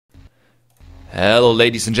Hello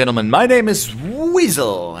ladies and gentlemen, my name is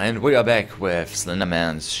Weasel and we are back with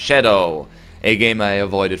Slenderman's Shadow, a game I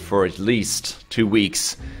avoided for at least 2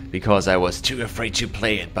 weeks because I was too afraid to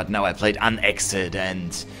play it, but now I played Unexit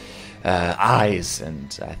and Eyes,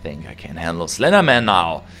 and I think I can handle Slenderman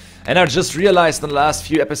now. And I just realized in the last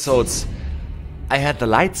few episodes I had the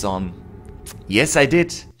lights on. Yes, I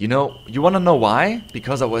did. You know, you wanna know why?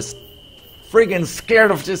 Because I was friggin'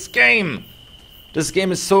 scared of this game. This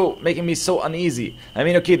game is so making me so uneasy. I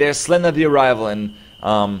mean, okay, there's Slender the Arrival, and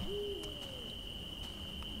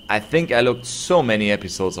I think I looked so many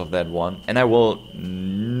episodes of that one, and I will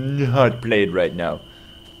not play it right now.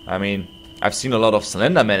 I mean, I've seen a lot of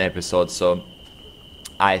Slenderman episodes, so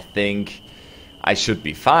I think I should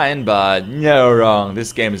be fine, but no, wrong.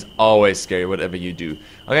 This game is always scary, whatever you do.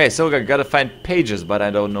 Okay, so I gotta find pages, but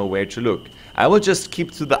I don't know where to look. I will just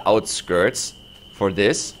keep to the outskirts for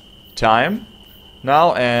this time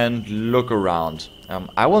now and look around.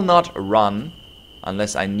 I will not run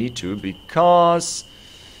unless I need to, because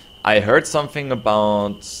I heard something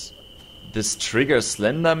about this trigger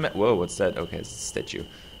Slenderman. Whoa, what's that? Okay, it's a statue.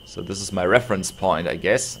 So this is my reference point, I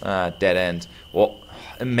guess. Dead end. Whoa,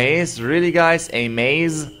 a maze? Really, guys? A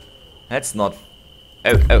maze? That's not...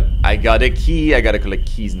 Oh, I got a key. I gotta collect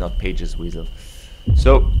keys, not pages, Weasel.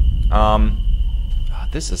 So,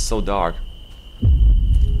 this is so dark.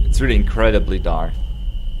 It's really incredibly dark.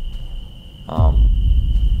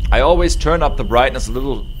 I always turn up the brightness a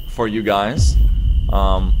little for you guys.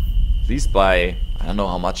 At least by, I don't know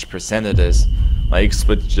how much percent it is. My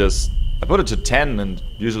X-Split just... I put it to 10 and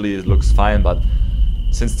usually it looks fine, but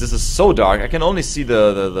since this is so dark, I can only see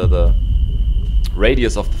the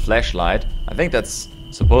radius of the flashlight. I think that's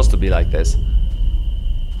supposed to be like this.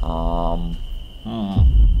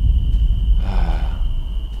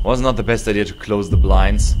 Was not the best idea to close the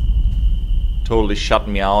blinds. Totally shut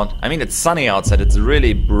me out. I mean, it's sunny outside. It's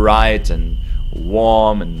really bright and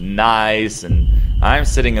warm and nice, and I'm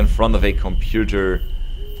sitting in front of a computer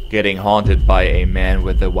getting haunted by a man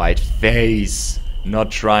with a white face, not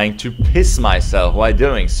trying to piss myself while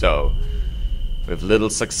doing so, with little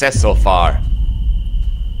success so far.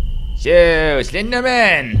 So,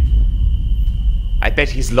 Slenderman! I bet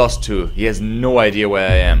he's lost too. He has no idea where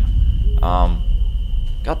I am.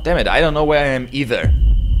 God damn it, I don't know where I am either.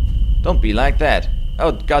 Don't be like that.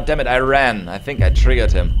 Oh, god damn it, I ran. I think I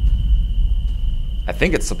triggered him. I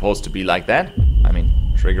think it's supposed to be like that. I mean,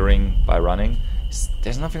 triggering by running.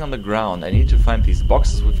 There's nothing on the ground. I need to find these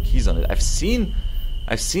boxes with keys on it. I've seen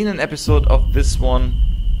an episode of this one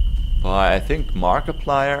by, I think,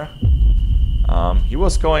 Markiplier. He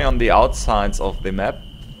was going on the outsides of the map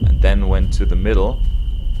and then went to the middle.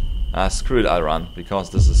 Screw it, I'll run, because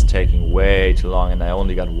this is taking way too long and I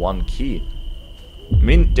only got 1 key. I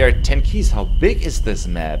mean, there are 10 keys. How big is this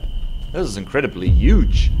map? This is incredibly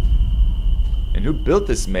huge. And who built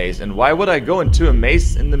this maze? And why would I go into a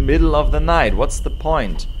maze in the middle of the night? What's the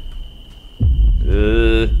point?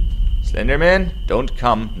 Slenderman, don't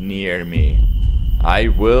come near me. I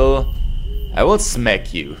will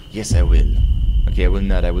smack you. Yes, I will. Okay, I will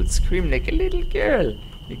not. I will scream like a little girl,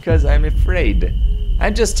 because I'm afraid.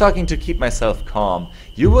 I'm just talking to keep myself calm.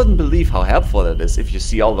 You wouldn't believe how helpful that is if you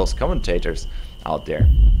see all those commentators out there.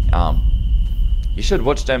 You should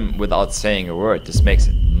watch them without saying a word. This makes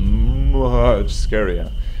it much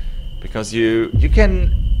scarier, because you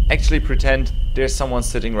can actually pretend there's someone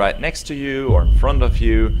sitting right next to you or in front of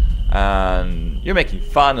you, and you're making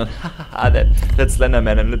fun, and that's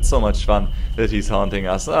Slenderman, and it's so much fun that he's haunting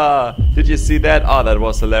us. Did you see that? That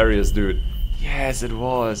was hilarious, dude. Yes, it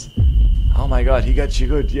was. Oh my god, he got you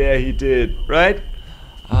good. Yeah, he did, right?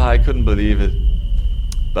 I couldn't believe it.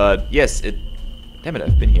 But yes, it... Damn it,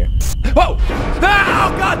 I've been here. Whoa! Oh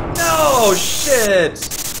god, no! Shit!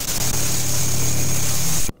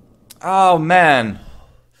 Oh man.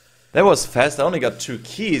 That was fast. I only got 2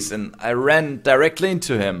 keys and I ran directly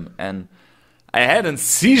into him. And I had a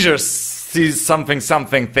seizure something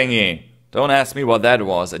thingy. Don't ask me what that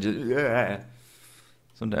was. I just...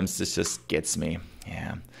 Sometimes this just gets me.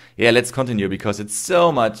 Yeah, let's continue, because it's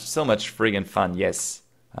so much friggin' fun. Yes,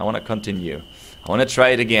 I want to continue. I want to try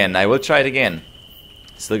it again. I will try it again.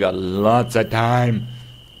 Still got lots of time.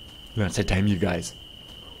 Lots of time, you guys.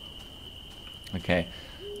 Okay.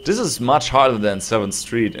 This is much harder than 7th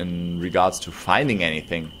Street in regards to finding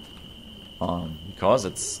anything. Because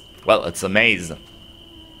it's... well, it's a maze.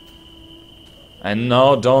 And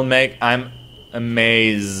no, don't make I'm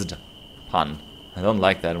amazed pun. I don't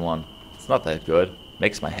like that one. It's not that good.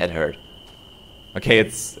 Makes my head hurt. Okay,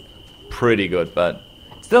 it's pretty good, but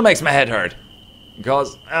still makes my head hurt.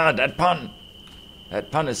 Because, that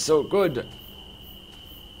pun is so good.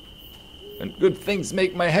 And good things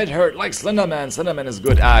make my head hurt, like Slenderman. Slenderman is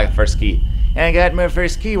good. Ah, first key. I got my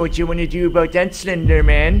first key. What you wanna do about that,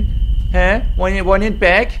 Slenderman? Huh? Want it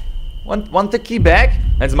back? Want the key back?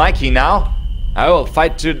 That's my key now. I will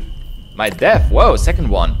fight to my death. Whoa, second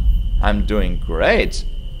one. I'm doing great.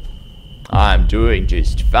 I'm doing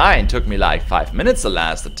just fine. Took me like 5 minutes the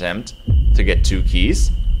last attempt to get 2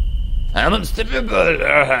 keys. I'm unstoppable.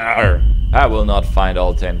 I will not find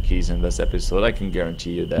all 10 keys in this episode. I can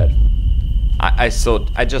guarantee you that. I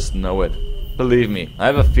just know it. Believe me, I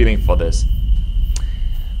have a feeling for this.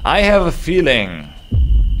 I have a feeling.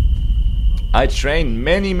 I trained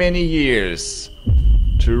many years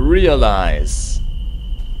to realize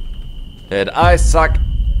that I suck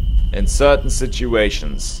in certain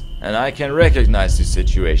situations. And I can recognize these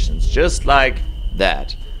situations just like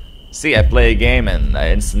that. See, I play a game and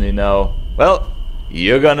I instantly know, well,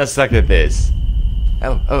 you're gonna suck at this.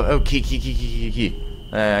 Oh, key.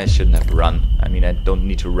 I shouldn't have run. I mean, I don't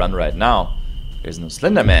need to run right now. There's no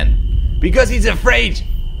Slenderman. Because he's afraid!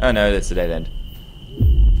 Oh no, that's a dead end.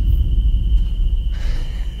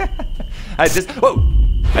 Whoa!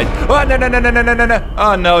 Oh, no.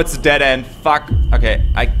 Oh no, it's a dead end. Fuck. Okay,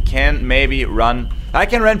 I can maybe run. I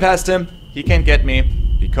can run past him. He can't get me.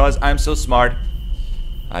 Because I'm so smart.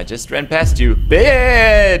 I just ran past you.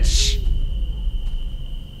 Bitch!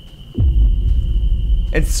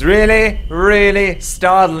 It's really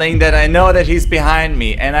startling that I know that he's behind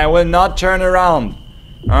me. And I will not turn around.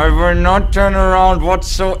 I will not turn around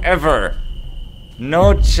whatsoever.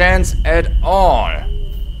 No chance at all.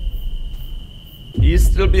 He's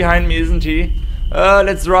still behind me, isn't he?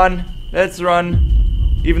 Let's run. Let's run.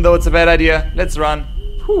 Even though it's a bad idea. Let's run.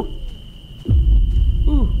 Whew.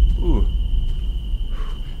 Ooh.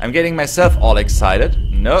 I'm getting myself all excited.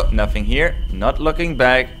 No, nothing here. Not looking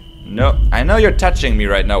back. No. I know you're touching me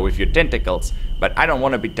right now with your tentacles. But I don't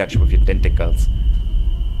want to be touched with your tentacles.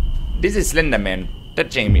 This is Slenderman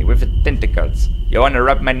touching me with his tentacles. You want to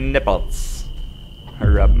rub my nipples?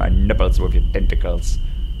 Rub my nipples with your tentacles.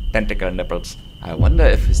 Tentacle nipples. I wonder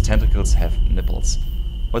if his tentacles have nipples.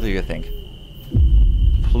 What do you think?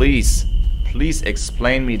 Please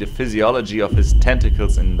explain me the physiology of his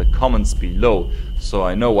tentacles in the comments below, so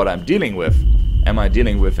I know what I'm dealing with. Am I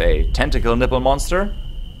dealing with a tentacle nipple monster?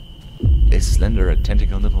 Is Slender a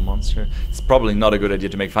tentacle nipple monster? It's probably not a good idea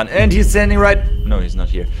to make fun. And he's standing right... No, he's not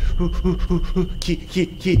here. Key. Key.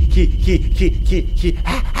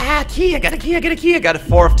 I got a key. I got a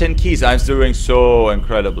 4 of 10 keys. I'm doing so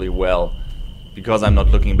incredibly well. Because I'm not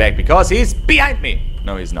looking back. Because he's behind me.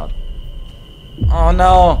 No, he's not. Oh,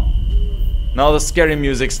 no. Now the scary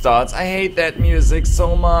music starts. I hate that music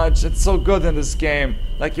so much. It's so good in this game.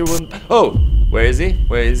 Like you wouldn't... Oh, where is he?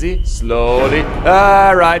 Where is he? Slowly.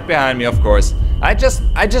 Ah, right behind me, of course. I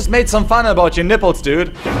just made some fun about your nipples,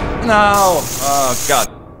 dude. No. Oh, God.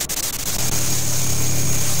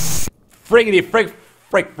 Friggity frick.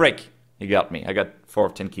 He got me. I got 4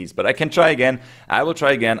 of 10 keys. But I can try again. I will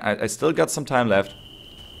try again. I still got some time left.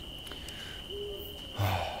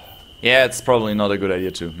 Yeah, it's probably not a good idea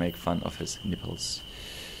to make fun of his nipples.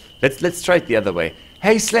 Let's try it the other way.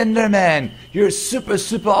 Hey Slenderman, you're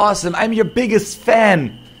super awesome. I'm your biggest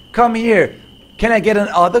fan. Come here. Can I get an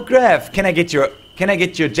autograph? Can I get your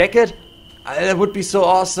jacket? That would be so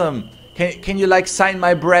awesome. Can you like sign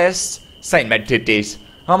my breast? Sign my titties.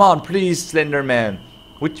 Come on, please, Slenderman.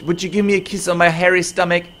 Would you give me a kiss on my hairy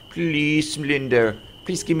stomach? Please, Slender.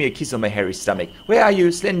 Please give me a kiss on my hairy stomach. Where are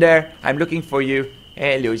you, Slender? I'm looking for you.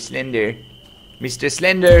 Hello, Slender. Mr.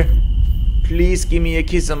 Slender. Please give me a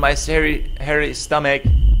kiss on my hairy stomach.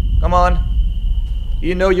 Come on.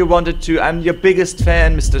 You know you wanted to. I'm your biggest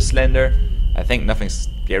fan, Mr. Slender. I think nothing's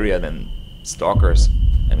scarier than stalkers.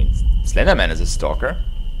 I mean, Slenderman is a stalker.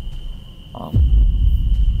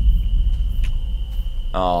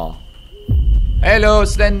 Oh. Hello,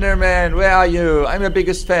 Slenderman. Where are you? I'm your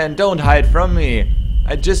biggest fan. Don't hide from me.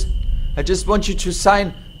 I just want you to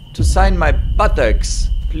sign my buttocks.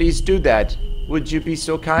 Please do that. Would you be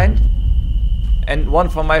so kind? And one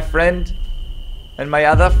for my friend. And my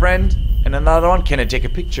other friend. And another one. Can I take a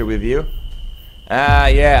picture with you? Ah,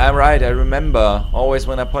 yeah, I'm right. I remember. Always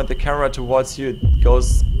when I point the camera towards you, it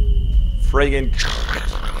goes friggin'.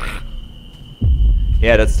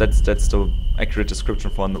 Yeah, that's the accurate description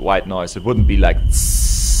for the white noise. It wouldn't be like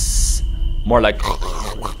more like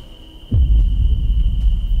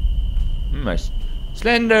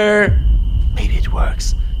Slender. Maybe it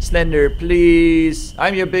works. Slender, please.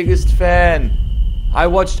 I'm your biggest fan. I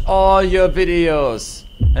watched all your videos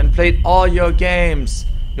and played all your games.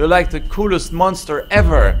 You're like the coolest monster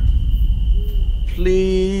ever.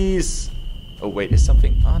 Please. Oh wait, is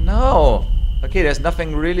something? Oh no. Okay, there's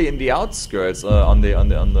nothing really in the outskirts on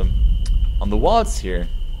the walls here.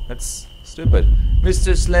 That's stupid.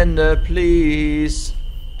 Mr. Slender, please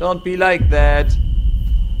don't be like that.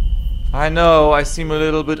 I know I seem a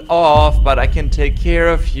little bit off, but I can take care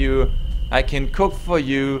of you. I can cook for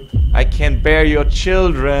you. I can bear your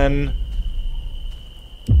children.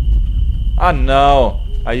 Oh no,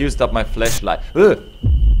 I used up my flashlight. Ugh.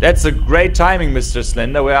 That's a great timing, Mr.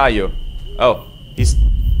 Slender. Where are you? Oh,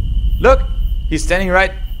 look, he's standing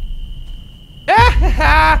right.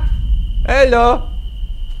 Hello.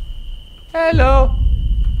 Hello.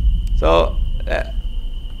 So,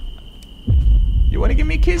 you wanna give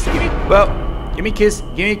me a kiss? Give me a kiss.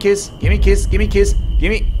 Give me a kiss. Give me a kiss. Give me a kiss.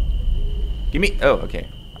 Give me. Oh, okay.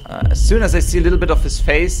 As soon as I see a little bit of his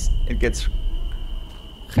face, it gets.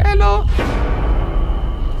 Hello.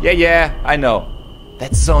 Yeah, I know.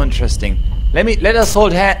 That's so interesting. Let us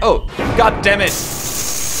hold hands. Oh, god damn it.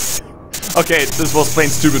 Okay, this was plain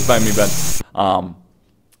stupid by me, but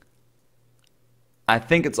I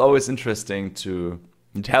think it's always interesting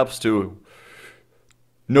it helps to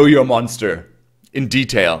know your monster in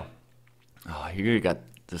detail. Oh, you got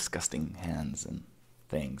disgusting hands and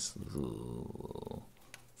things. Ooh.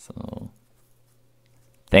 So,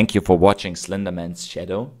 thank you for watching Slenderman's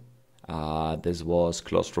Shadow. This was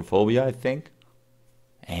Claustrophobia, I think.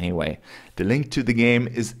 Anyway, the link to the game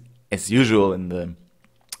is, as usual, in the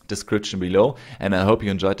description below. And I hope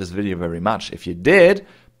you enjoyed this video very much. If you did,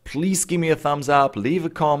 please give me a thumbs up, leave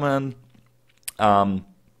a comment,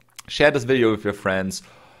 share this video with your friends,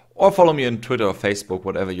 or follow me on Twitter or Facebook,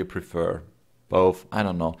 whatever you prefer. Both, I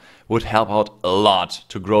don't know, would help out a lot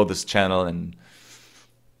to grow this channel and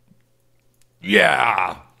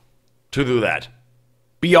yeah, to do that.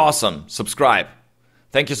 Be awesome, subscribe.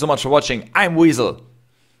 Thank you so much for watching. I'm Weasel.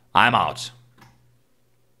 I'm out.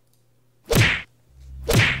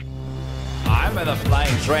 I'm in a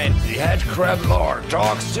flying train. The head crab lord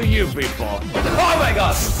talks to you people. Oh my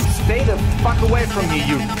god! Stay the fuck away from me,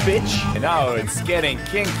 you bitch! And now it's getting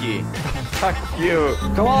kinky. Fuck you.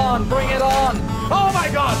 Come on, bring it on! Oh my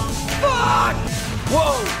god! Fuck!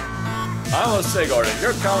 Whoa! I must say, Gordon,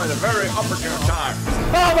 you're coming at a very opportune time.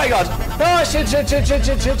 Oh my god! Oh shit! No!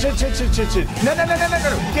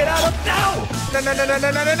 Get out of now!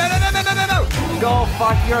 No! Go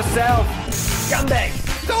fuck yourself! Scumbag!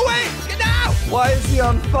 Go away! Get out! Why is he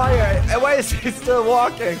on fire? Why is he still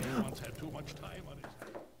walking?